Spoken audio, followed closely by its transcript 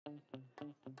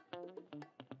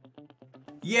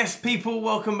Yes, people,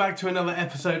 welcome back to another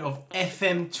episode of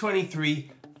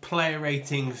FM23 Player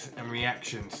Ratings and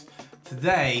Reactions.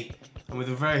 Today, I'm with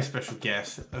a very special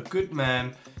guest, a good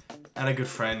man and a good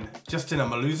friend, Justin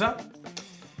Amaluzor.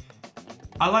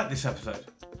 I like this episode.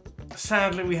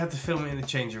 Sadly, we had to film it in the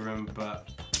changing room, but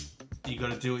you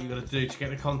gotta do what you gotta do to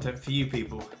get the content for you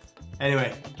people.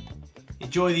 Anyway,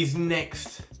 enjoy these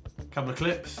next couple of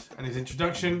clips and his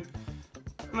introduction,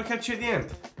 and I'll catch you at the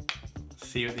end.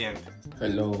 See you at the end.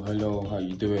 Hello, how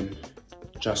you doing?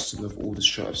 Justin of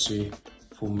Aldershot FC,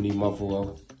 formerly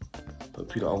Motherwell.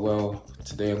 Hope you lot are well.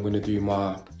 Today I'm going to do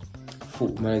my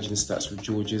football managing stats with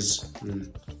George's.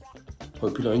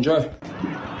 Hope you lot enjoy.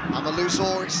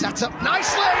 Amaluzor is set up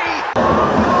nicely!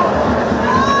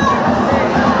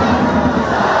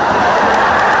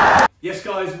 Yes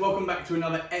guys, welcome back to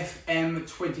another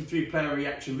FM23 Player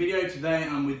reaction video. Today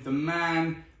I'm with the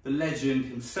man, the legend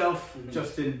himself,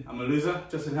 Justin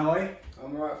Amaluzor. Justin, how are you?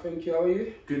 I'm alright, thank you. How are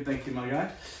you? Good, thank you, my guy.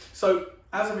 So,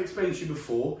 as I've explained to you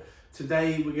before,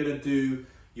 today we're going to do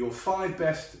your 5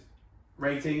 best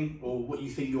rating, or what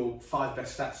you think your 5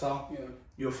 best stats are,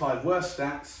 your 5 worst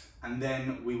stats, and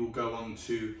then we will go on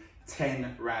to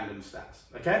 10 random stats,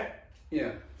 okay?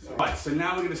 Yeah. Right, so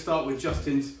now we're going to start with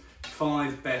Justin's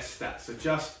 5 best stats. So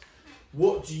just,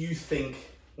 what do you think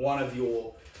one of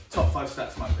your top 5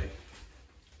 stats might be?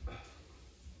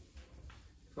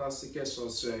 If I was to guess, I'll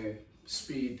say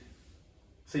speed.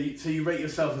 So you rate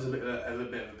yourself as a bit of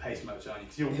a pace match, aren't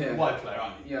you? Because you're a wide player,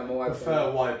 aren't you? Yeah, I'm a wide prefer player.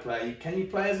 a wide player. Can you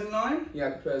play as a 9? Yeah,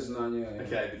 I can play as a 9, yeah.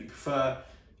 Okay, but you prefer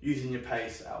using your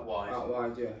pace out wide. Out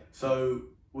wide, yeah. So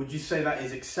would you say that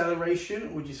is acceleration,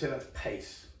 or would you say that's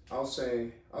pace? I'll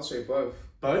say both.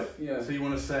 Both? Yeah. So you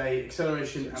want to say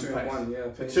acceleration and pace? 2 and 1,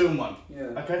 yeah. So 2 and 1?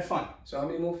 Yeah. Okay, fine. So how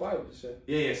many more 5 would you say?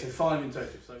 Yeah, so 5 in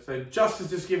total. So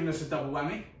Justin's just given us a double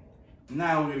whammy.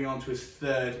 Now we're going to go on to his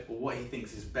third, or what he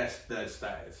thinks his best third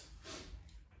stat is.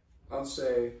 I'd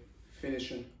say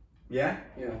finishing. Yeah?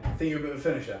 Yeah. I think you're a bit of a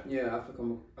finisher. Yeah, I think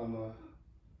I'm a...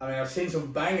 I mean, I've seen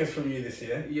some bangers from you this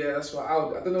year. Yeah, that's what I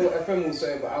don't know what FM will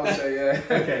say, but I'll say yeah.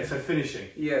 Okay, so finishing.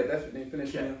 Yeah, definitely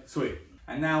finishing. Okay, sweet.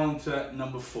 And now on to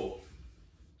number 4.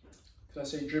 Can I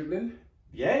say dribbling?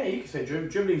 Yeah, you can say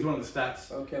dribbling is one of the stats.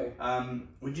 Okay.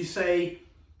 Would you say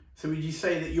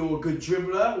that you're a good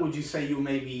dribbler, or would you say you're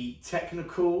maybe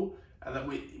technical,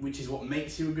 which is what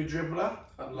makes you a good dribbler?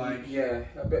 Yeah,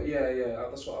 I bet. Yeah.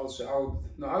 That's what I would say.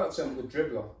 I'd say I'm a good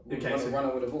dribbler. Okay, so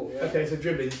runner with the ball. Yeah. Okay, so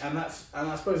dribbling, and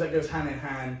I suppose that goes hand in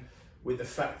hand with the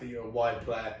fact that you're a wide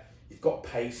player. You've got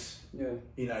pace. Yeah.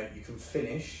 You know, you can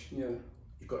finish. Yeah.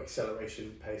 You've got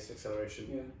acceleration, pace, acceleration.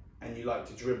 Yeah. And you like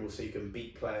to dribble, so you can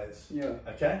beat players. Yeah.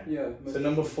 Okay. Yeah. So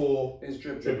number 4 is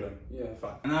dribbling. Yeah.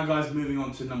 Fine. And now, guys, moving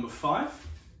on to number 5.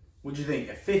 What do you think?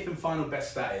 A 5th and final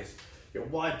best stat is you're a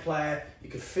wide player. You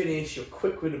can finish. You're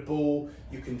quick with the ball.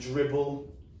 You can dribble.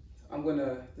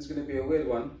 There's gonna be a weird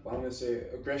one, but I'm gonna say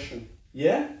aggression.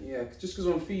 Yeah. Yeah. Just because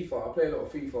on FIFA, I play a lot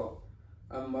of FIFA,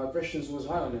 and my aggression's was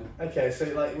high on it. Okay, so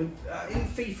like in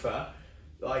FIFA,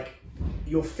 like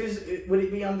your would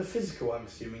it be under physical? I'm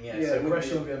assuming, yeah. So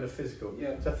aggression will be under physical.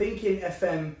 Yeah. So I think in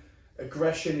FM,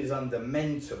 aggression is under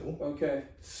mental. Okay.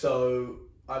 So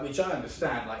which I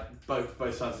understand, like both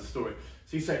sides of the story.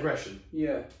 So you say aggression.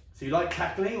 Yeah. So you like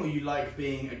tackling, or you like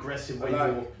being aggressive when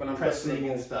you're pressing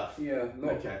and stuff? Yeah.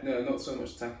 Not so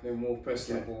much tackling, more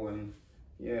pressing the ball and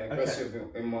aggressive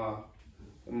in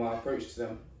my approach to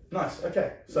them. Nice.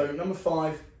 Okay. So number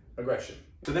 5, aggression.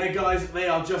 So there, guys, they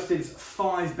are Justin's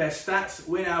 5 best stats.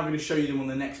 We're now going to show you them on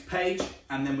the next page,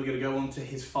 and then we're going to go on to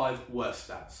his 5 worst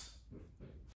stats.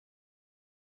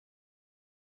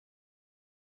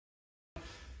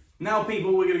 Now,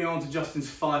 people, we're going to go on to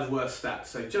Justin's 5 worst stats.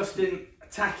 So, Justin,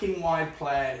 attacking wide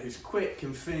player who's quick,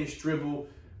 can finish, dribble.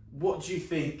 What do you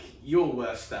think your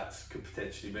worst stats could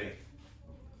potentially be?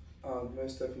 I'd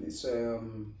most definitely say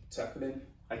tackling.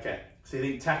 Okay, so you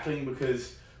think tackling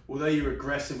because although you're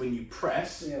aggressive when you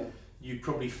press, you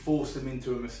probably force them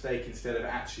into a mistake instead of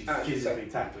actually physically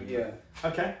tackling them. Yeah.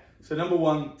 Okay, so number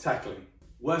 1, tackling.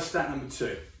 Worst stat number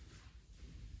 2?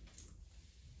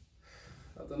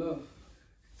 I don't know.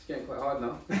 It's getting quite hard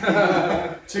now.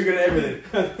 Too good at everything.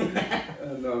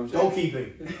 No, I'm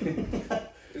goalkeeping.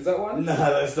 Is that one? No,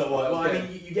 that's not one. Well, Okay. I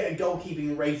mean, you get a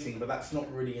goalkeeping rating, but that's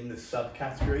not really in the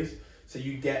subcategories. So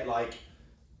you get like,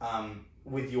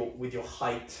 with your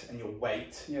height and your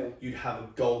weight, you'd have a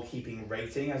goalkeeping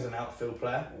rating as an outfield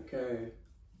player. Okay.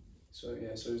 So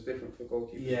so it's different for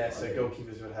goalkeepers. Yeah, so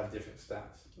goalkeepers would have different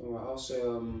stats. Alright, I'll say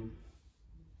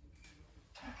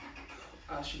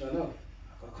I actually don't know.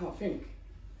 I can't think.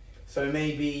 So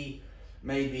maybe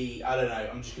I don't know.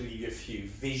 I'm just going to give you a few: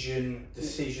 vision,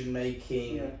 decision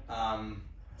making,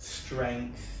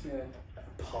 strength,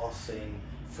 passing,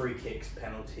 free kicks,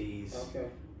 penalties,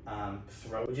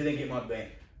 throw. What do you think it might be?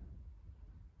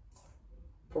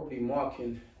 Probably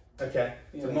marking. Okay,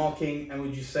 so marking, and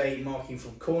would you say marking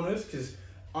from corners? Because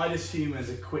I'd assume as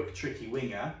a quick, tricky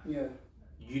winger,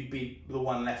 you'd be the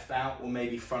one left out, or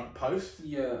maybe front post.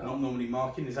 Yeah. Not normally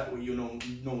marking. Is that what your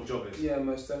normal job is? Yeah,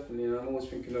 most definitely. And I'm always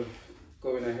thinking of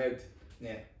going ahead.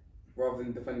 Yeah. Rather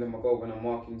than defending my goal when I'm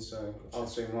marking, so I'll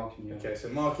say marking. Yeah. Okay, so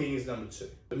marking is number 2.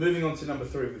 But moving on to number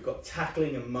 3, we've got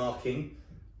tackling and marking.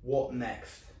 What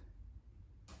next?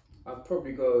 I'd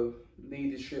probably go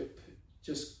leadership,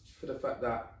 just for the fact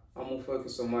that I'm more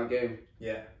focused on my game.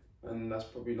 Yeah. And that's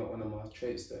probably not one of my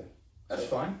traits there. That's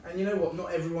fine. And you know what?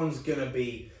 Not everyone's going to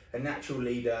be a natural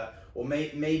leader, or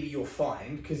maybe you'll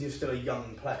find, because you're still a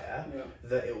young player,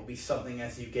 that it will be something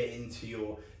as you get into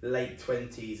your late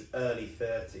 20s, early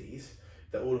 30s,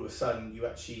 that all of a sudden you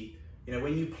actually, you know,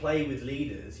 when you play with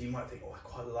leaders, you might think, oh, I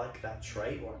quite like that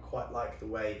trait, or I quite like the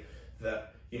way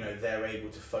that, you know, they're able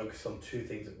to focus on 2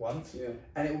 things at once. Yeah.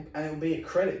 And it will be a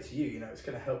credit to you, you know, it's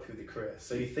going to help you with your career.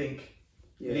 So you think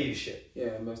leadership.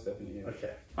 Yeah, most definitely. Yeah.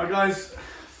 Okay. All right, guys,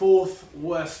 4th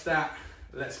worst stat.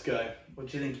 Let's go. What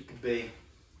do you think it could be?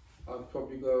 I'd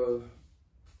probably go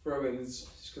throw-ins,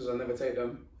 just because I never take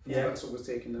them. That's always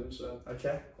taking them, so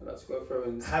okay. I'd like to go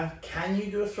throw-ins. Can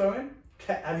you do a throw-in?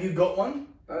 Have you got one?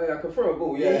 I can throw a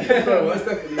ball, most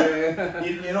definitely, yeah.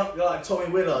 You're not like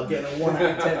Tommy Willard getting a 1 out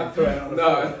of 10 and throwing on the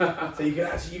floor. So you can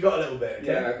actually, you got a little bit,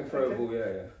 okay? Yeah, I can throw a ball,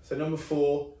 yeah. So number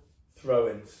 4,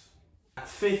 throw-ins.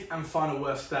 5th and final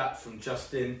worst stat from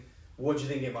Justin. What do you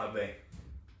think it might be?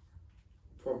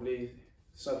 Probably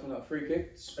something like free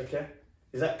kicks. Okay.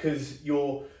 Is that because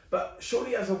you're... But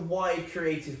surely as a wide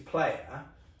creative player,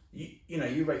 you know,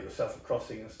 you rate yourself at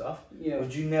crossing and stuff. Yeah.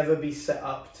 Would you never be set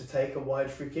up to take a wide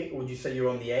free kick? Or would you say you're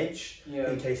on the edge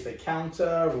in case they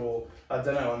counter? Or, I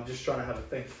don't know, I'm just trying to have a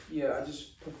think. Yeah, I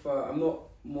just prefer... I'm not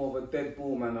more of a dead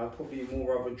ball man. I'd probably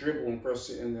more rather dribble and cross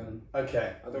it in than...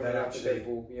 Okay. I don't really like a dead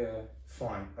ball,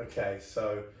 Fine. Okay,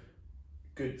 so...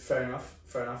 Good, fair enough,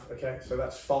 Okay, so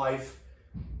that's 5,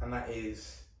 and that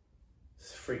is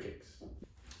free kicks.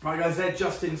 Right, guys, they're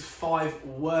Justin's 5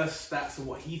 worst stats, or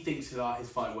what he thinks are his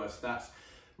 5 worst stats.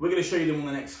 We're going to show you them on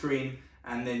the next screen,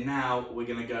 and then now we're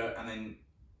going to go, and then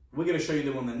we're going to show you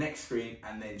them on the next screen,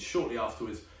 and then shortly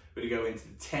afterwards, we're going to go into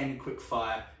the 10 quick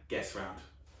fire guess round.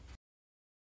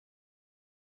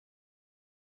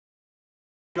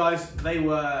 Guys, they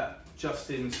were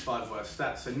Justin's 5 worst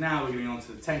stats. So now we're going on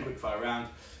to the 10 quick fire round,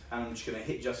 and I'm just going to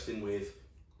hit Justin with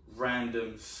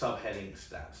random subheading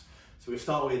stats. So we'll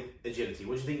start with agility.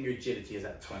 What do you think your agility is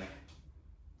at 20?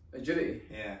 Agility?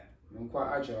 Yeah. I'm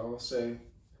quite agile, I'll say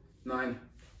 9.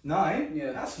 9?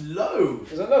 Yeah. That's low.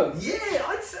 Is that low? Yeah,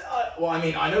 I'd say, well, I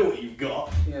mean, I know what you've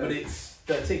got, but it's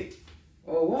 13.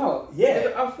 Oh wow!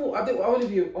 Yeah, I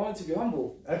wanted to be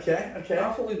humble. Okay. I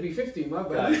thought it'd be 15, my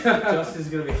bad. Justin's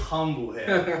gonna be humble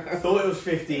here. Thought it was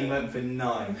 15, went for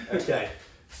 9. Okay,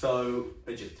 so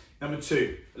number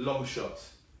 2, long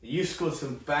shots. You scored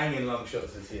some banging long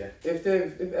shots this year. If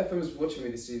FM's watching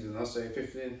me this season, I'll say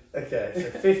 15. Okay,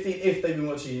 so 15 if they've been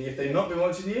watching you. If they've not been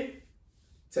watching you,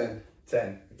 10.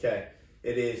 10. Okay,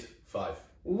 it is 5.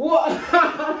 What?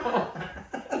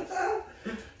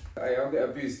 Hey, I'll get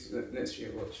abused next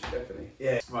year, watch, definitely.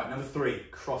 Yeah. Right, number 3,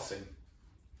 crossing.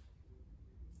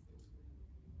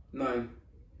 9.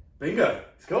 Bingo,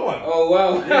 it's got one. Oh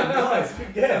wow. Yeah, nice,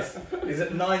 good guess. Is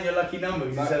it 9 your lucky number?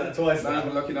 Because you said that twice. 9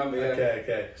 my lucky number, yeah.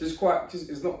 Okay. Just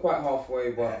it's not quite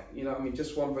halfway, but you know what I mean,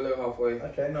 just one below halfway.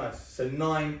 Okay, nice. So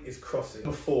 9 is crossing.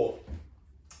 Number 4,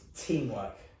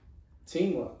 teamwork.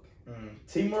 Teamwork?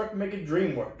 Teamwork make a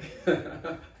dream work.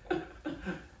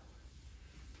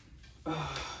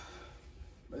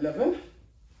 11?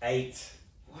 8.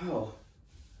 Wow.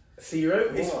 See,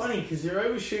 it's funny because you're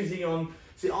overshooting on...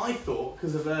 See, I thought,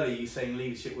 because of earlier you saying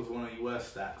leadership was one of your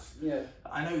worst stats. Yeah.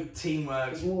 I know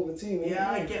teamwork... It's more of a team,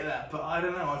 yeah, I get that, but I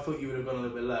don't know, I thought you would have gone a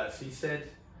little bit lower. So you said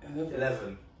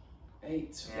 11.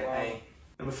 8. Yeah, wow. 8.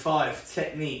 Number 5,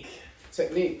 technique.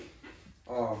 Technique?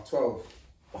 Oh, 12.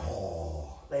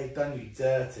 Oh, they've done you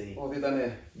dirty. What have they done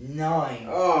here? 9.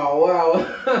 Oh,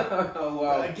 wow. Oh,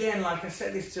 wow. But again, like I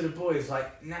said this to the boys,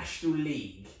 like, National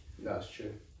League... That's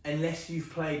true. Unless you've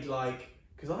played, like...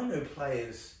 Because I know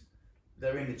players...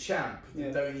 They're in the champ.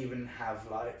 They don't even have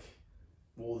like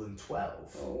more than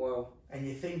 12. Oh wow! And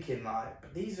you're thinking like,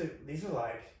 but these are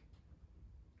like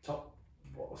top.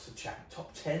 What's the champ?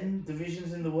 Top 10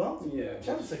 divisions in the world. Yeah,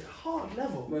 champ's like a hard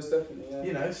level. Most definitely. Yeah.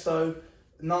 You know, so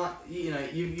not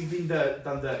you've been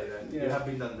done dirty then. Yeah. You have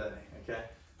been done dirty. Okay.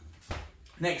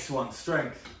 Next one,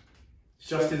 strength.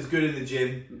 Justin's good in the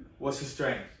gym. What's his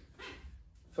strength?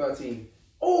 13.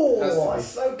 Oh, That's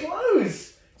so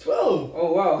close. 12.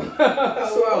 Oh wow.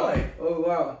 That's alright. Oh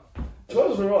wow.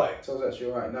 12's alright. 12's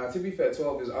actually alright. Now to be fair,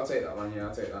 12 is. I'll take that one. Yeah,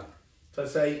 I'll take that. So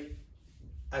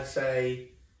I'd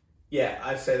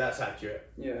say that's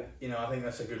accurate. Yeah. You know, I think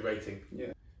that's a good rating.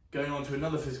 Yeah. Going on to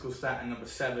another physical stat, and number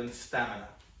 7, stamina.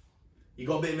 You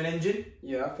got a bit of an engine?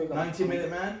 Yeah, I think 90-minute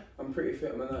man? I'm pretty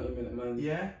fit. I'm a 90-minute man.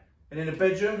 Yeah. And in the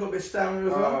bedroom, got a bit of stamina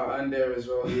as well? And there as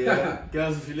well. Yeah.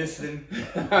 Girls, if you're listening.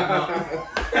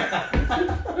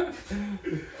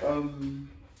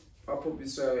 I'll probably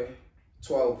say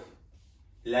 12.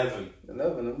 11.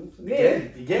 11. You're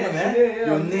getting there. Yeah.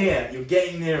 You're near. You're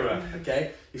getting nearer.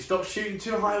 Okay. You stop shooting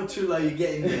too high or too low. You're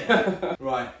getting near.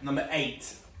 Right. Number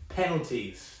 8.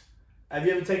 Penalties. Have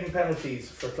you ever taken penalties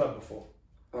for a club before?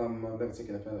 I've never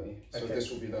taken a penalty, so Okay. this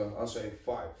will be I'll say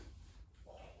 5.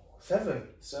 7.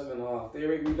 7. They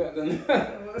rate me better than.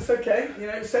 That's okay. You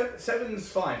know, 7's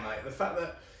fine. Like the fact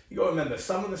that you got to remember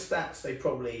some of the stats they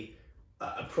probably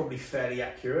are probably fairly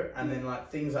accurate, and then like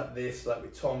things like this, like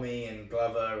with Tommy and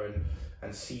Glover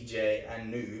and CJ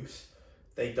and Noobs,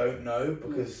 they don't know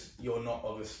because you're not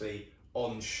obviously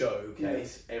on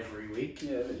showcase every week.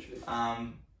 Yeah,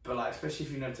 literally. But like especially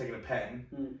if you've never taken a pen,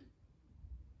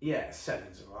 yeah,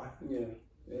 7's alright. Yeah,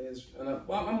 it is. And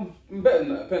I'm better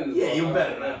than that pen. Yeah, you're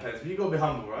better than that, Pez, but you got to be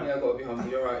humble, right? Yeah, I've got to be humble.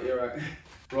 You're right.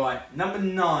 Right, number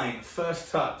 9,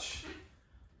 first touch.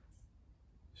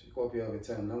 She's got to be over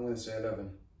 10. I'm going to say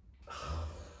 11.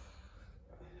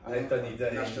 They've done you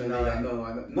dirty. That's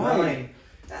 9. 9.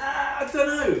 I don't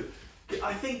know.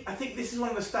 I think this is one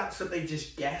of the stats that they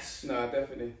just guess. No,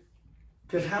 definitely.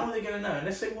 Because how are they going to know?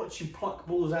 Unless they watch you pluck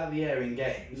balls out of the air in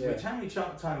games. Yeah. Which how many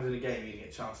times in a game you get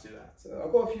a chance to do that? So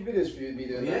I've got a few videos for you to be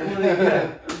doing Yeah,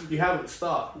 that. well, you have at the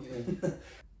start. Yeah.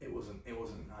 It wasn't 9. It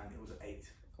was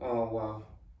 8. Oh wow.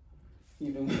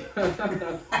 Even.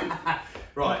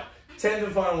 Right. 10th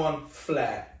and final one.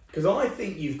 Flair. Because I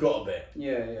think you've got a bit.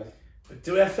 Yeah. But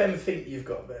do FM think you've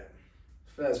got a bit?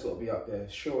 Flair's got to be up there,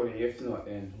 surely. If not,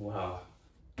 then wow.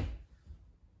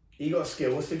 You got a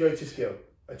skill. What's the go-to skill?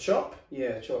 A chop?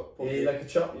 Yeah, chop. Yeah, you like a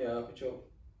chop? Yeah, I like a chop.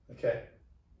 Okay.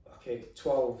 Okay,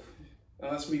 12.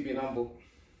 And that's me being humble.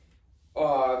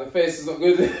 Oh, the face is not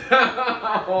good. 9.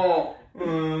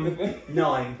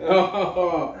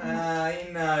 Oh.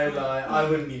 You know, like I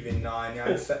wouldn't give you 9.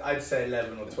 I'd say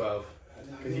 11 or 12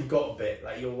 because you've got a bit.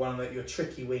 Like you're you're a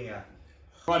tricky winger.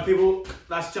 Right, people.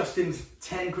 That's Justin's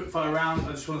 10 quickfire round.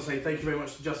 I just want to say thank you very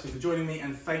much to Justin for joining me,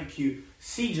 and thank you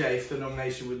CJ for the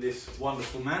nomination with this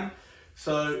wonderful man.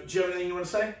 So, do you have anything you want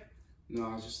to say? No,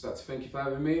 I just like to thank you for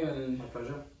having me, and My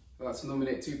pleasure. I'd like to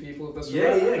nominate 2 people. If that's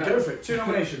Yeah, right. go for it. 2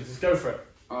 nominations. Let's go for it.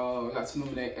 I'd like to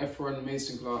nominate Efron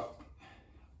Mason Clark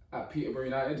at Peterborough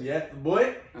United. Yeah,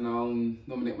 boy. And I'll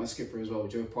nominate my skipper as well,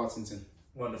 Joe Partington.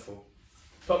 Wonderful.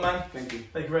 Top man. Thank you.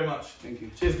 Thank you very much. Thank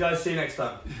you. Cheers, guys. See you next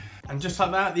time. And just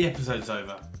like that, the episode's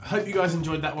over. I hope you guys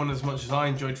enjoyed that one as much as I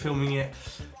enjoyed filming it.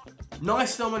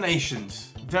 Nice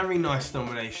nominations. Very nice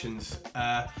nominations.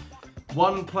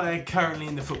 One player currently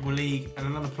in the Football League and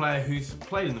another player who's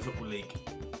played in the Football League.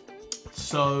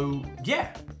 So,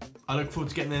 yeah. I look forward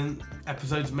to getting the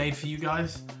episodes made for you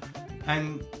guys.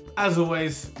 And as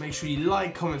always, make sure you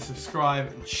like, comment,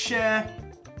 subscribe, and share.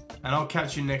 And I'll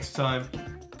catch you next time.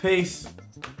 Peace.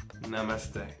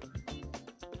 Namaste.